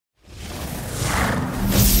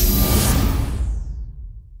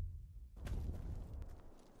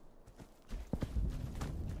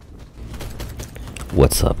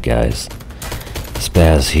What's up, guys?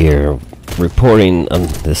 Spaz here, reporting on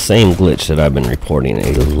the same glitch that I've been reporting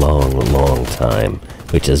a long time,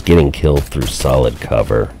 which is getting killed through solid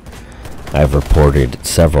cover. I've reported it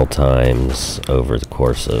several times over the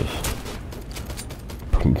course of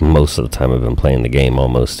most of the time I've been playing the game,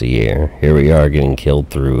 almost a year. Here we are getting killed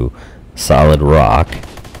through solid rock.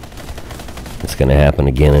 It's going to happen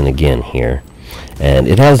again and again here. And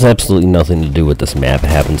it has absolutely nothing to do with this map.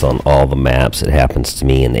 It happens on all the maps. It happens to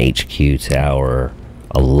me in the HQ tower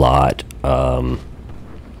a lot. I'll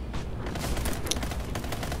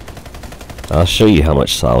show you how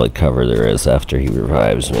much solid cover there is after he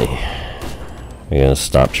revives me. I'm going to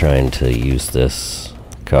stop trying to use this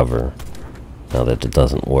cover now that it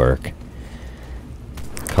doesn't work.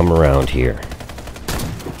 Come around here.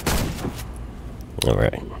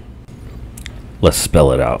 Alright. Let's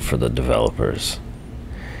spell it out for the developers.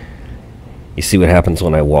 You see what happens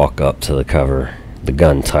when I walk up to the cover? The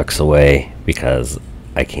gun tucks away because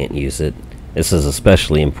I can't use it. This is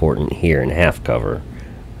especially important here in half cover.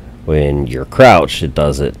 When you're crouched, it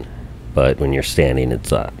does it, but when you're standing,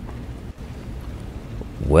 it's up.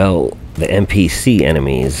 Well, the NPC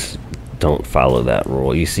enemies don't follow that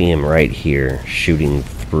rule. You see him right here shooting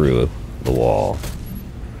through the wall.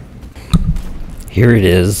 Here it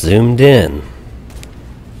is, zoomed in.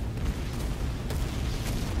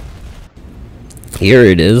 Here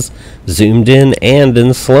it is, zoomed in and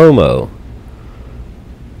in slow-mo.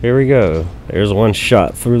 Here we go. There's one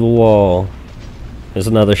shot through the wall. There's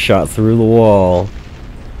another shot through the wall.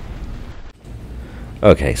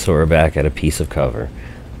 Okay, so we're back at a piece of cover.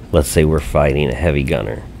 Let's say we're fighting a heavy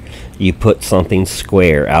gunner. You put something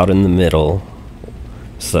square out in the middle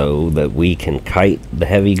so that we can kite the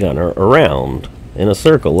heavy gunner around in a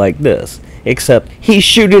circle like this. Except he's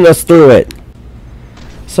shooting us through it.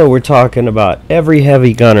 So we're talking about every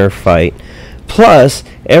heavy gunner fight, plus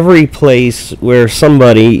every place where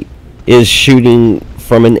somebody is shooting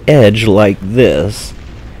from an edge like this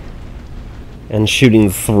and shooting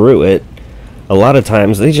through it. A lot of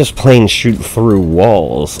times they just plain shoot through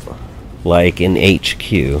walls, like in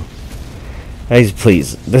HQ. Guys,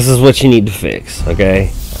 please, this is what you need to fix,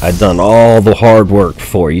 okay? I've done all the hard work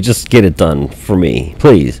for you. Just get it done for me,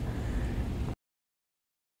 please.